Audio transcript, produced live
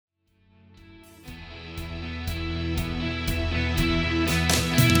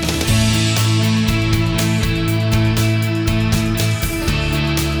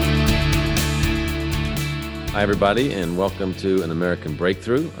Hi, everybody, and welcome to An American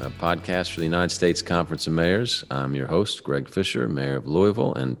Breakthrough, a podcast for the United States Conference of Mayors. I'm your host, Greg Fisher, Mayor of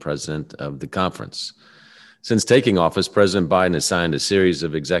Louisville and President of the conference. Since taking office, President Biden has signed a series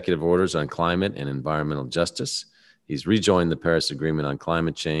of executive orders on climate and environmental justice. He's rejoined the Paris Agreement on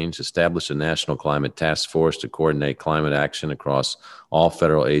climate change, established a national climate task force to coordinate climate action across all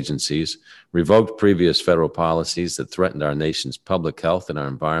federal agencies, revoked previous federal policies that threatened our nation's public health and our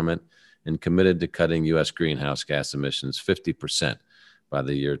environment, and committed to cutting U.S. greenhouse gas emissions 50% by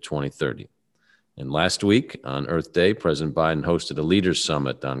the year 2030. And last week, on Earth Day, President Biden hosted a leaders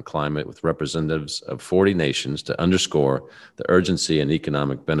summit on climate with representatives of 40 nations to underscore the urgency and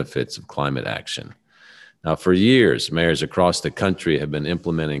economic benefits of climate action. Now, for years, mayors across the country have been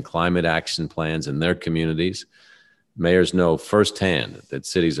implementing climate action plans in their communities. Mayors know firsthand that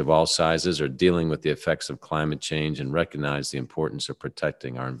cities of all sizes are dealing with the effects of climate change and recognize the importance of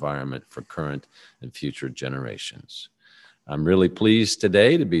protecting our environment for current and future generations. I'm really pleased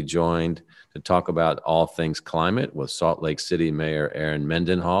today to be joined to talk about all things climate with Salt Lake City Mayor Erin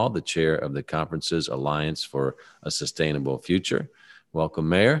Mendenhall, the chair of the conference's Alliance for a Sustainable Future. Welcome,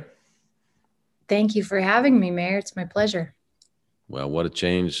 Mayor. Thank you for having me, Mayor. It's my pleasure. Well, what a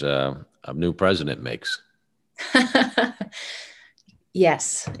change a new president makes.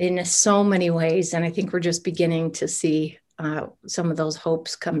 Yes, in so many ways. And I think we're just beginning to see some of those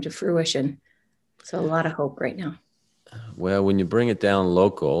hopes come to fruition. So a lot of hope right now. Well, when you bring it down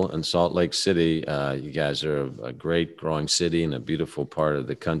local in Salt Lake City, you guys are a great growing city and a beautiful part of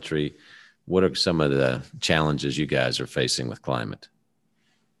the country. What are some of the challenges you guys are facing with climate?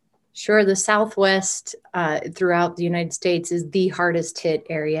 Sure. The Southwest throughout the United States is the hardest hit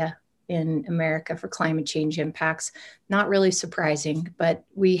area in America for climate change impacts. Not really surprising, but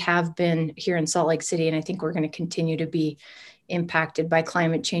we have been here in Salt Lake City, and I think we're going to continue to be impacted by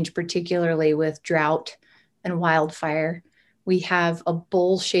climate change, particularly with drought and wildfire. We have a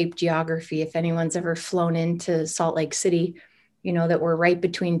bowl-shaped geography. If anyone's ever flown into Salt Lake City, you know that we're right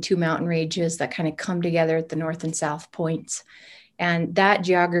between two mountain ranges that kind of come together at the north and south points. And that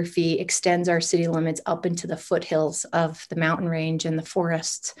geography extends our city limits up into the foothills of the mountain range and the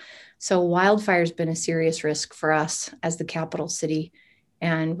forests. So wildfire has been a serious risk for us as the capital city.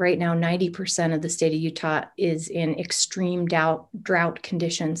 And right now, 90% of the state of Utah is in extreme drought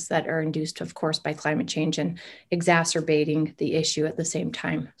conditions that are induced, of course, by climate change and exacerbating the issue at the same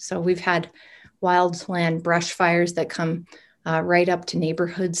time. So we've had wildland brush fires that come right up to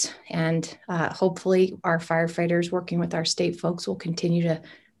neighborhoods. And hopefully our firefighters working with our state folks will continue to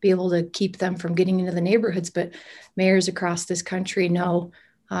be able to keep them from getting into the neighborhoods. But mayors across this country know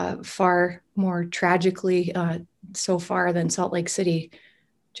far more tragically so far than Salt Lake City,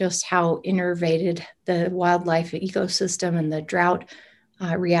 just how innervated the wildlife ecosystem and the drought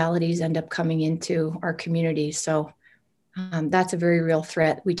realities end up coming into our communities. So that's a very real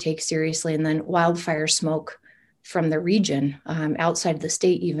threat we take seriously. And then wildfire smoke from the region, outside of the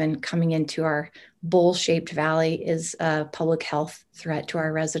state even, coming into our bowl-shaped valley is a public health threat to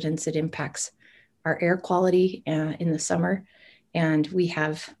our residents. It impacts our air quality in the summer, and we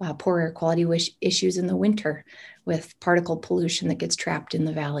have poor air quality issues in the winter with particle pollution that gets trapped in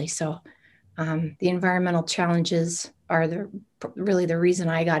the valley. So the environmental challenges are really the reason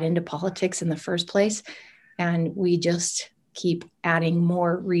I got into politics in the first place, and we just keep adding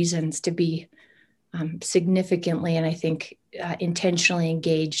more reasons to be significantly, and I think intentionally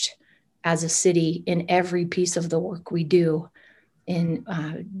engaged as a city in every piece of the work we do in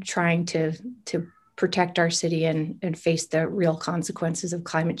trying to protect our city and face the real consequences of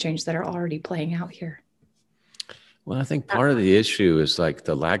climate change that are already playing out here. Well, I think part of the issue is like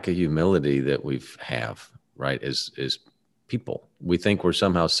the lack of humility that we have, right, is people. We think we're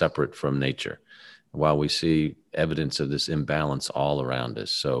somehow separate from nature while we see evidence of this imbalance all around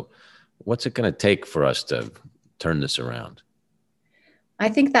us. So what's it going to take for us to turn this around? I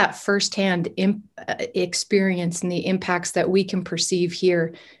think that firsthand experience and the impacts that we can perceive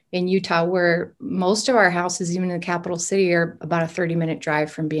here in Utah, where most of our houses, even in the capital city, are about a 30-minute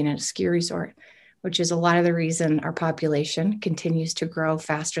drive from being at a ski resort, which is a lot of the reason our population continues to grow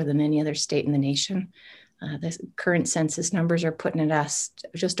faster than any other state in the nation. The current census numbers are putting at us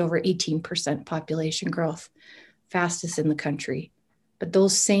just over 18% population growth, fastest in the country. But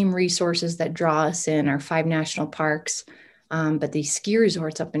those same resources that draw us in are 5 national parks, but these ski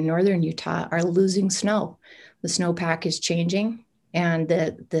resorts up in northern Utah are losing snow. The snowpack is changing, and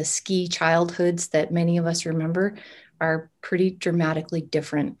the ski childhoods that many of us remember are pretty dramatically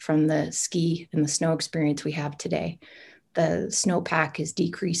different from the ski and the snow experience we have today. The snowpack is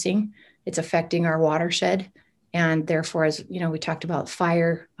decreasing. It's affecting our watershed, And therefore, as you know, we talked about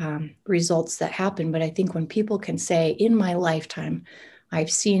fire results that happen. But I think when people can say, in my lifetime,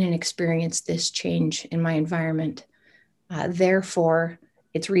 I've seen and experienced this change in my environment, therefore,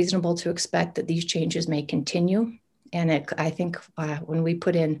 it's reasonable to expect that these changes may continue. And I think when we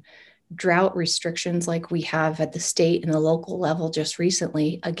put in drought restrictions like we have at the state and the local level just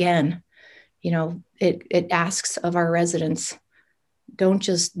recently, again, you know, it asks of our residents, don't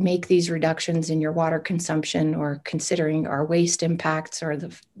just make these reductions in your water consumption or considering our waste impacts or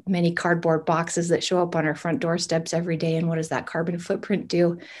the many cardboard boxes that show up on our front doorsteps every day. And what does that carbon footprint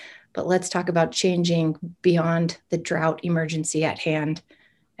do? But let's talk about changing beyond the drought emergency at hand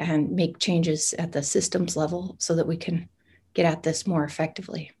and make changes at the systems level so that we can get at this more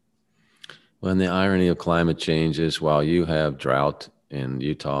effectively. Well, and the irony of climate change is while you have drought in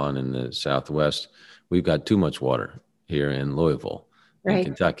Utah and in the Southwest, we've got too much water here in Louisville. In Right.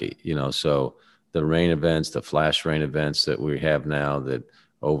 Kentucky, you know, so the rain events, the flash rain events that we have now that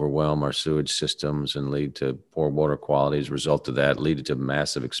overwhelm our sewage systems and lead to poor water quality as a result of that, lead to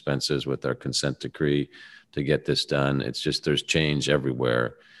massive expenses with our consent decree to get this done. It's just there's change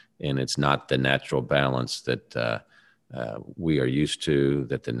everywhere, and it's not the natural balance that we are used to,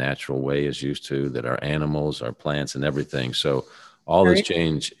 that the natural way is used to, that our animals, our plants, and everything. So all this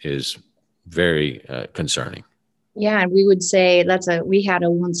change is very concerning. Yeah, and we would say we had a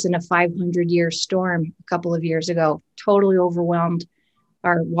once in a 500-year storm a couple of years ago, totally overwhelmed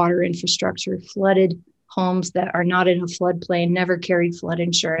our water infrastructure, flooded homes that are not in a floodplain, never carried flood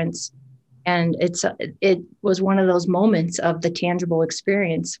insurance. And it was one of those moments of the tangible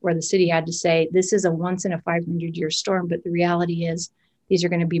experience where the city had to say, this is a once in a 500-year storm, but the reality is these are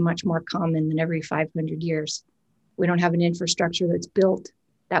going to be much more common than every 500 years. We don't have an infrastructure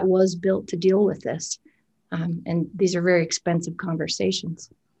that was built to deal with this. And these are very expensive conversations.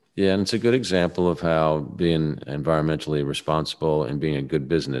 Yeah, and it's a good example of how being environmentally responsible and being a good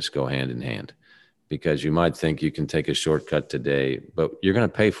business go hand in hand. Because you might think you can take a shortcut today, but you're going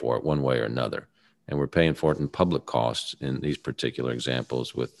to pay for it one way or another. And we're paying for it in public costs in these particular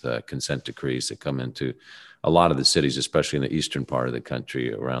examples with consent decrees that come into a lot of the cities, especially in the eastern part of the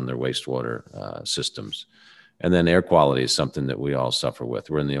country around their wastewater systems. And then air quality is something that we all suffer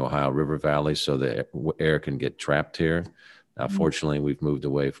with. We're in the Ohio River Valley, so the air can get trapped here. Fortunately, we've moved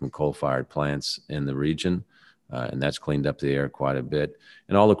away from coal-fired plants in the region, and that's cleaned up the air quite a bit.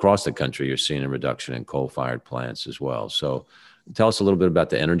 And all across the country, you're seeing a reduction in coal-fired plants as well. So tell us a little bit about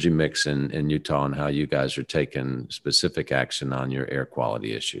the energy mix in Utah and how you guys are taking specific action on your air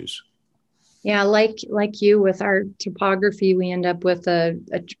quality issues. Yeah, like you, with our topography, we end up with a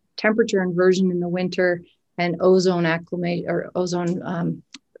temperature inversion in the winter and ozone acclimate or ozone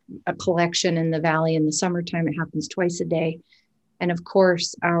a collection in the valley in the summertime. It happens twice a day. And of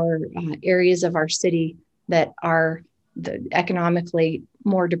course, our areas of our city that are the economically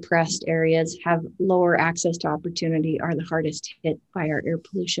more depressed areas have lower access to opportunity, are the hardest hit by our air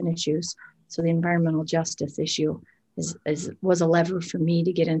pollution issues. So the environmental justice issue was a lever for me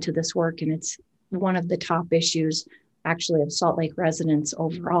to get into this work. And it's one of the top issues actually of Salt Lake residents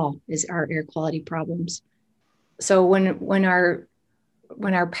overall is our air quality problems. So when our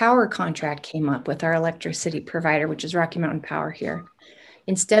power contract came up with our electricity provider, which is Rocky Mountain Power here,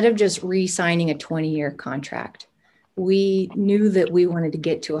 instead of just re-signing a 20-year contract, we knew that we wanted to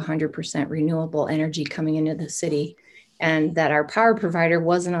get to 100% renewable energy coming into the city, and that our power provider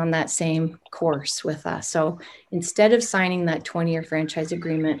wasn't on that same course with us. So instead of signing that 20-year franchise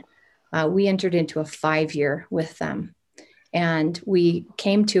agreement, we entered into a 5-year with them. And we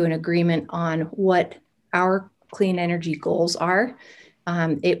came to an agreement on what our clean energy goals are.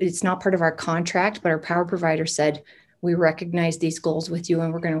 It's not part of our contract, but our power provider said, we recognize these goals with you,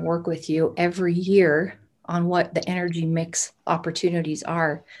 and we're going to work with you every year on what the energy mix opportunities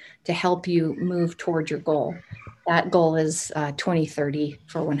are to help you move toward your goal. That goal is 2030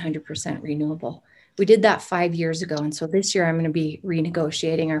 for 100% renewable. We did that 5 years ago. And so this year I'm going to be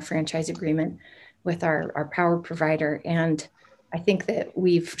renegotiating our franchise agreement with our power provider. And I think that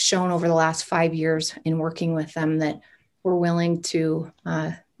we've shown over the last 5 years in working with them that we're willing to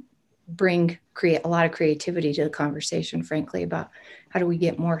create a lot of creativity to the conversation, frankly, about how do we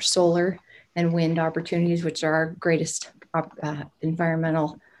get more solar and wind opportunities, which are our greatest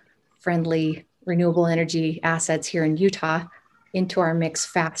environmental friendly renewable energy assets here in Utah, into our mix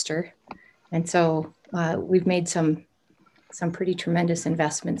faster. And so we've made some pretty tremendous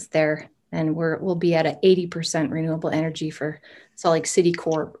investments there. And we'll be at an 80% renewable energy for Salt Lake City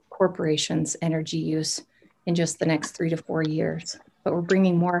Corporation's energy use in just the next 3 to 4 years. But we're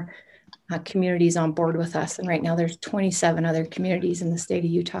bringing more communities on board with us. And right now there's 27 other communities in the state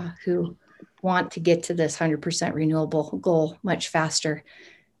of Utah who want to get to this 100% renewable goal much faster.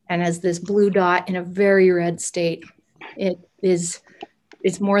 And as this blue dot in a very red state, it's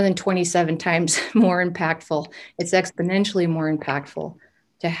more than 27 times more impactful. It's exponentially more impactful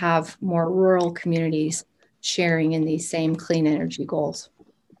to have more rural communities sharing in these same clean energy goals.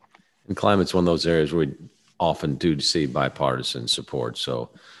 And climate's one of those areas where we often do see bipartisan support. So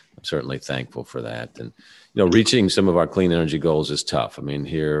I'm certainly thankful for that. And, reaching some of our clean energy goals is tough. I mean,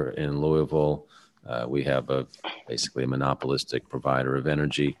 here in Louisville, we have basically a monopolistic provider of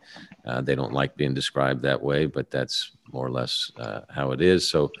energy. They don't like being described that way, but that's more or less how it is.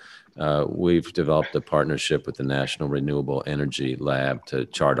 So we've developed a partnership with the National Renewable Energy Lab to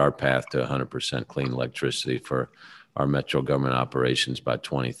chart our path to 100% clean electricity for our metro government operations by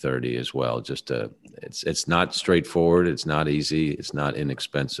 2030 as well. It's not straightforward. It's not easy. It's not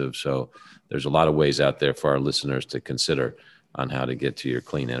inexpensive. So there's a lot of ways out there for our listeners to consider on how to get to your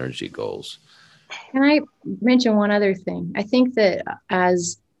clean energy goals. Can I mention one other thing? I think that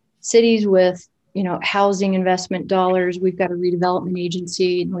as cities with, housing investment dollars, we've got a redevelopment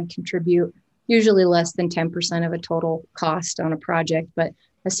agency and we contribute usually less than 10% of a total cost on a project, but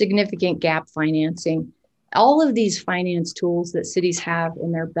a significant gap financing. All of these finance tools that cities have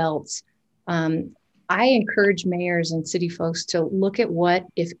in their belts, I encourage mayors and city folks to look at what,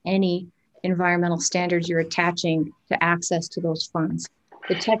 if any, environmental standards you're attaching to access to those funds.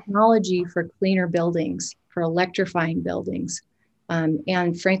 The technology for cleaner buildings, for electrifying buildings,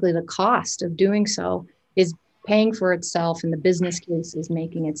 and frankly, the cost of doing so is paying for itself, and the business case is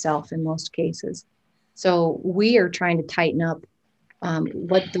making itself in most cases. So we are trying to tighten up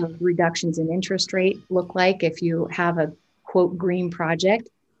what the reductions in interest rate look like if you have a quote green project.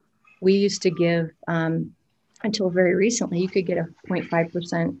 We used to give, until very recently, you could get a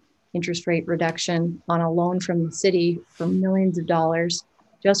 0.5% interest rate reduction on a loan from the city for millions of dollars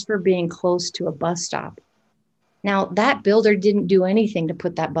just for being close to a bus stop. Now, that builder didn't do anything to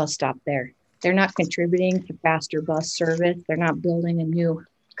put that bus stop there. They're not contributing to faster bus service. They're not building a new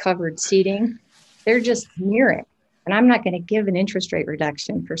covered seating. They're just near it. And I'm not going to give an interest rate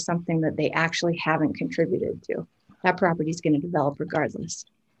reduction for something that they actually haven't contributed to. That property is going to develop regardless.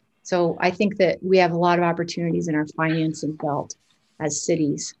 So I think that we have a lot of opportunities in our financing belt as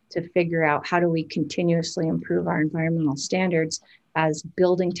cities to figure out how do we continuously improve our environmental standards as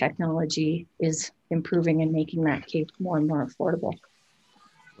building technology is improving and making that case more and more affordable.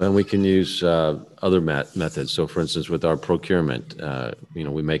 And we can use other methods. So, for instance, with our procurement,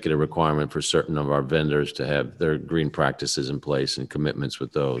 we make it a requirement for certain of our vendors to have their green practices in place and commitments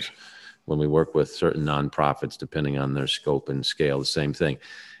with those. When we work with certain nonprofits, depending on their scope and scale, the same thing.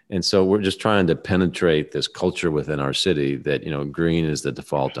 And so we're just trying to penetrate this culture within our city that, green is the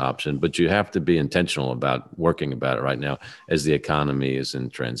default option, but you have to be intentional about working about it right now as the economy is in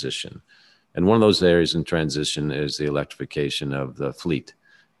transition. And one of those areas in transition is the electrification of the fleet.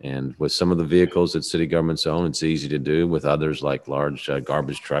 And with some of the vehicles that city governments own, it's easy to do. With others, like large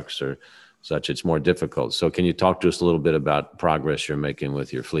garbage trucks or such, it's more difficult. So can you talk to us a little bit about progress you're making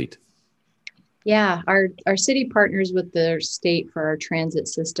with your fleet? Yeah, our city partners with the state for our transit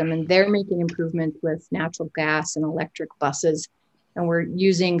system, and they're making improvements with natural gas and electric buses. And we're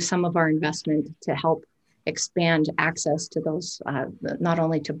using some of our investment to help expand access to those, not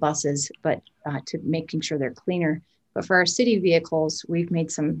only to buses, but to making sure they're cleaner. But for our city vehicles, we've made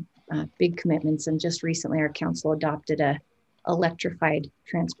some big commitments. And just recently, our council adopted a electrified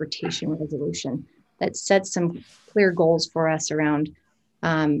transportation resolution that sets some clear goals for us around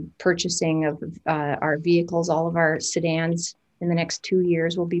purchasing of our vehicles. All of our sedans in the next 2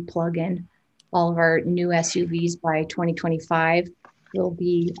 years will be plug-in. All of our new SUVs by 2025 will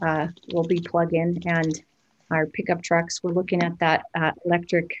be plug-in, and our pickup trucks. We're looking at that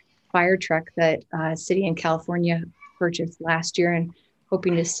electric fire truck that City in California purchased last year, and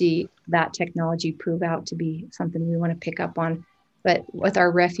hoping to see that technology prove out to be something we want to pick up on. But with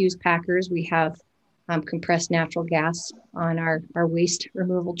our refuse packers, we have compressed natural gas on our waste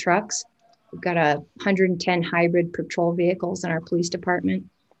removal trucks. We've got 110 hybrid patrol vehicles in our police department,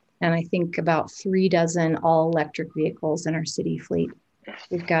 and I think about 3 dozen all-electric vehicles in our city fleet.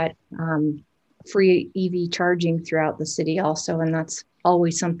 We've got free EV charging throughout the city also, and that's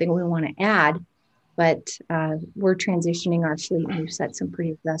always something we want to add. But we're transitioning our fleet, and we've set some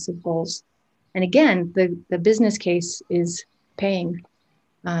pretty aggressive goals. And again, the business case is paying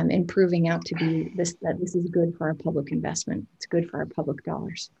and proving out to be that this is good for our public investment. It's good for our public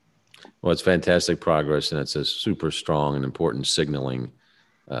dollars. Well, it's fantastic progress, and it's a super strong and important signaling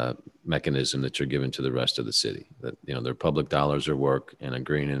mechanism that you're giving to the rest of the city, that their public dollars are work in a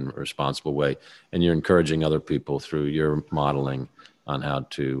green and responsible way, and you're encouraging other people through your modeling on how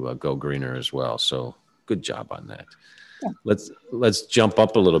to go greener as well. So good job on that. Yeah. Let's jump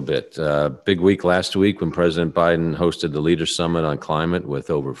up a little bit. Big week last week when President Biden hosted the Leaders Summit on climate with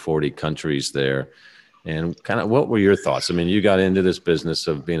over 40 countries there. And kind of what were your thoughts? I mean, you got into this business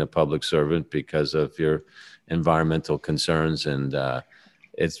of being a public servant because of your environmental concerns, and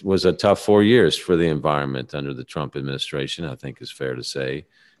it was a tough 4 years for the environment under the Trump administration, I think is fair to say.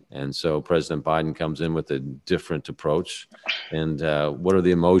 And so President Biden comes in with a different approach. And what are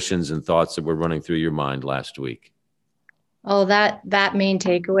the emotions and thoughts that were running through your mind last week? Oh, that main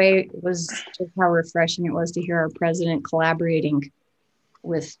takeaway was just how refreshing it was to hear our president collaborating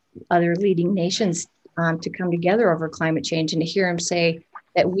with other leading nations to come together over climate change, and to hear him say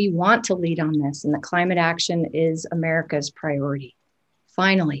that we want to lead on this and that climate action is America's priority.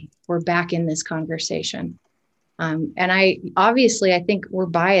 Finally, we're back in this conversation. And I think we're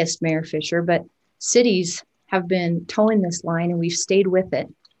biased, Mayor Fisher, but cities have been towing this line and we've stayed with it.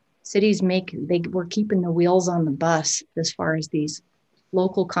 Cities we're keeping the wheels on the bus as far as these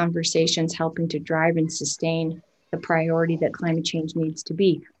local conversations helping to drive and sustain the priority that climate change needs to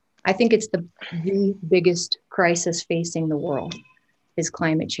be. I think it's the biggest crisis facing the world is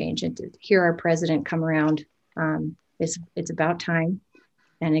climate change. And to hear our president come around, it's about time,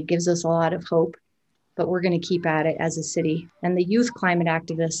 and it gives us a lot of hope, but we're going to keep at it as a city. And the youth climate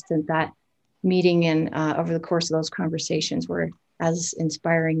activists at that meeting and over the course of those conversations were as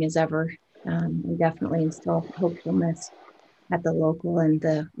inspiring as ever. We definitely instill hopefulness at the local and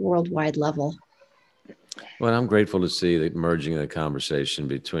the worldwide level. Well, I'm grateful to see the merging of the conversation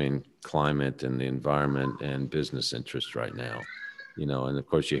between climate and the environment and business interests right now. And of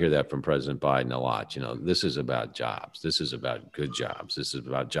course you hear that from President Biden a lot. This is about jobs. This is about good jobs. This is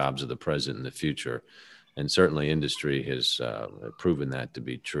about jobs of the present and the future. And certainly industry has proven that to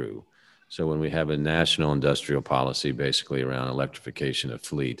be true. So when we have a national industrial policy basically around electrification of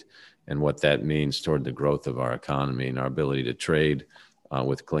fleet and what that means toward the growth of our economy and our ability to trade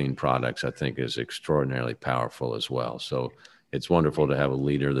with clean products, I think is extraordinarily powerful as well. So it's wonderful to have a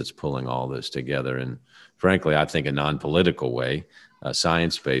leader that's pulling all this together. And frankly, I think a non-political way, a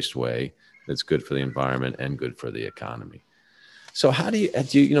science-based way that's good for the environment and good for the economy. So how do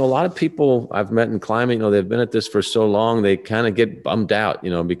you, a lot of people I've met in climate, they've been at this for so long, they kind of get bummed out,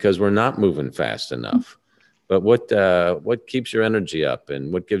 because we're not moving fast enough. But what keeps your energy up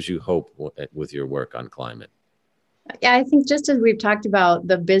and what gives you hope with your work on climate? Yeah, I think just as we've talked about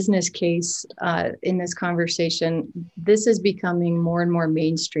the business case in this conversation, this is becoming more and more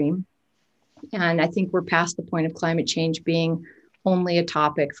mainstream. And I think we're past the point of climate change being only a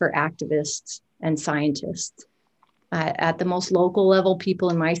topic for activists and scientists. At the most local level, people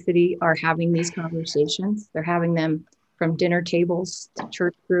in my city are having these conversations. They're having them from dinner tables to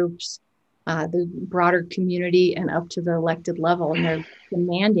church groups, the broader community, and up to the elected level. And they're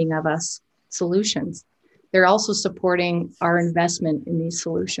demanding of us solutions. They're also supporting our investment in these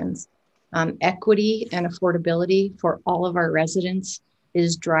solutions. Equity and affordability for all of our residents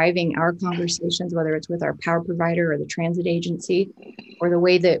is driving our conversations, whether it's with our power provider or the transit agency, or the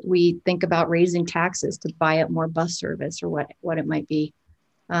way that we think about raising taxes to buy up more bus service or what it might be.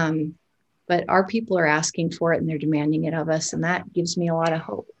 But our people are asking for it and they're demanding it of us. And that gives me a lot of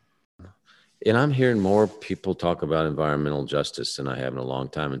hope. And I'm hearing more people talk about environmental justice than I have in a long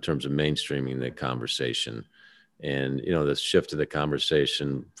time in terms of mainstreaming the conversation. And, the shift of the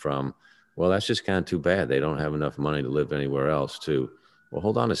conversation from, well, that's just kind of too bad. They don't have enough money to live anywhere else, to, well,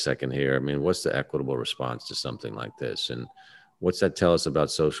 hold on a second here. I mean, what's the equitable response to something like this? And what's that tell us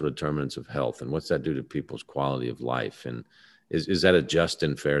about social determinants of health? And what's that do to people's quality of life? And is that a just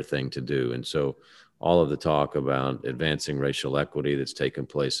and fair thing to do? And so all of the talk about advancing racial equity that's taken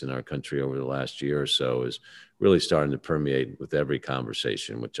place in our country over the last year or so is really starting to permeate with every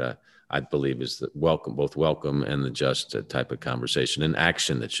conversation, which I believe is the both welcome and the just type of conversation and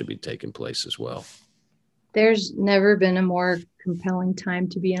action that should be taking place as well. There's never been a more compelling time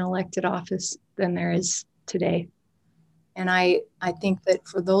to be in elected office than there is today. And I think that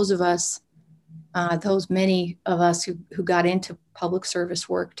for those of us, many of us who got into public service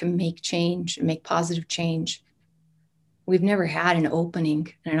work to make change and make positive change, we've never had an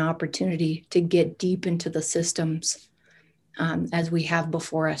opening and an opportunity to get deep into the systems as we have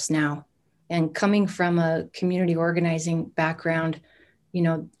before us now. And coming from a community organizing background, you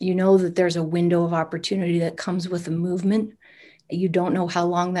know that there's a window of opportunity that comes with a movement. You don't know how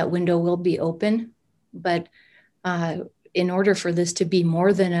long that window will be open, but in order for this to be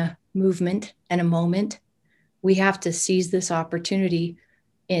more than a movement and a moment, we have to seize this opportunity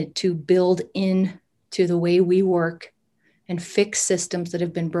to build into the way we work and fix systems that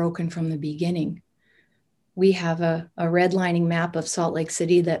have been broken from the beginning. We have a redlining map of Salt Lake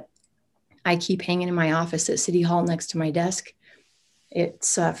City that I keep hanging in my office at City Hall next to my desk.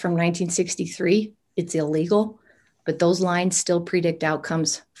 It's from 1963. It's illegal, but those lines still predict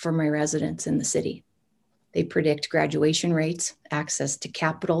outcomes for my residents in the city. They predict graduation rates, access to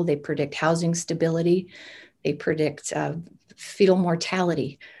capital. They predict housing stability. They predict fetal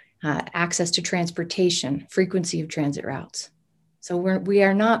mortality, access to transportation, frequency of transit routes. So we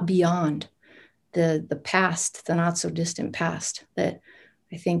are not beyond the past, the not so distant past that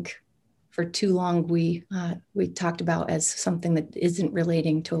I think for too long we talked about as something that isn't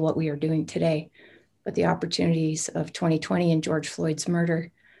relating to what we are doing today. But the opportunities of 2020 and George Floyd's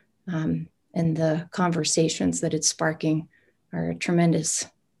murder and the conversations that it's sparking are a tremendous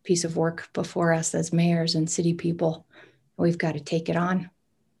piece of work before us as mayors and city people. We've got to take it on.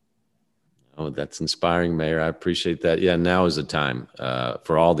 Oh, that's inspiring, Mayor. I appreciate that. Yeah, now is the time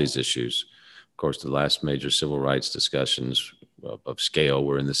for all these issues. Of course, the last major civil rights discussions of scale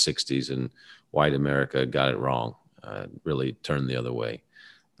were in the 60s, and white America got it wrong, really turned the other way.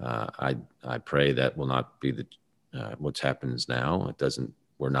 I pray that will not be what's happens now.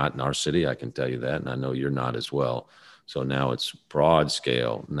 We're not in our city, I can tell you that, and I know you're not as well. So now it's broad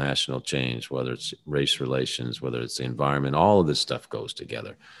scale, national change, whether it's race relations, whether it's the environment, all of this stuff goes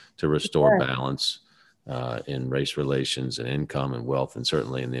together to restore balance in race relations and income and wealth, and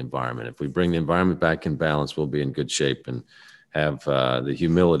certainly in the environment. If we bring the environment back in balance, we'll be in good shape and have the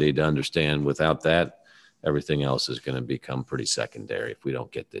humility to understand without that, everything else is going to become pretty secondary if we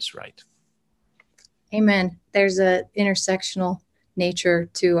don't get this right. Amen. There's a intersectional nature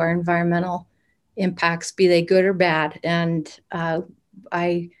to our environmental impacts, be they good or bad. And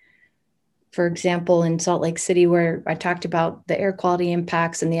for example, in Salt Lake City, where I talked about the air quality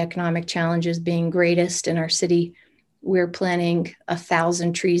impacts and the economic challenges being greatest in our city, we're planting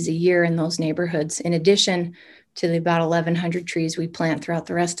 1,000 trees a year in those neighborhoods, in addition to the about 1,100 trees we plant throughout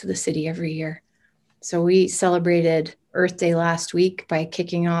the rest of the city every year. So we celebrated Earth Day last week by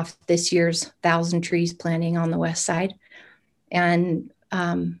kicking off this year's 1,000 trees planting on the west side. And,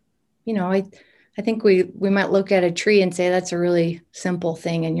 I think we might look at a tree and say that's a really simple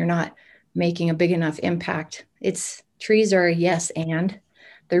thing and you're not making a big enough impact. Trees are a yes, and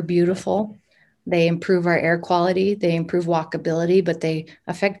they're beautiful. They improve our air quality, they improve walkability, but they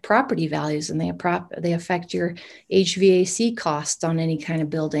affect property values, and they affect your HVAC costs on any kind of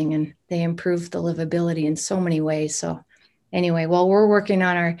building, and they improve the livability in so many ways. So anyway, while we're working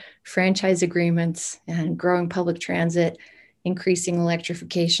on our franchise agreements and growing public transit, increasing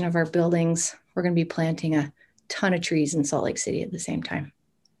electrification of our buildings, we're going to be planting a ton of trees in Salt Lake City at the same time.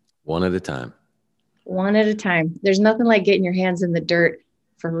 One at a time. One at a time. There's nothing like getting your hands in the dirt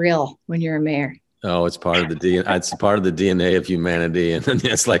for real when you're a mayor. Oh, it's part of the DNA. It's part of the DNA of humanity, and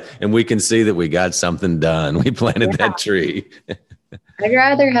it's and we can see that we got something done. We planted that tree. I'd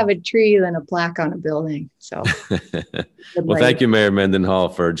rather have a tree than a plaque on a building. So, well, thank you, Mayor Mendenhall,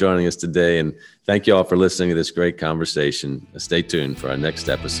 for joining us today, and thank you all for listening to this great conversation. Stay tuned for our next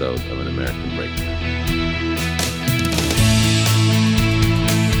episode of An American Breakthrough.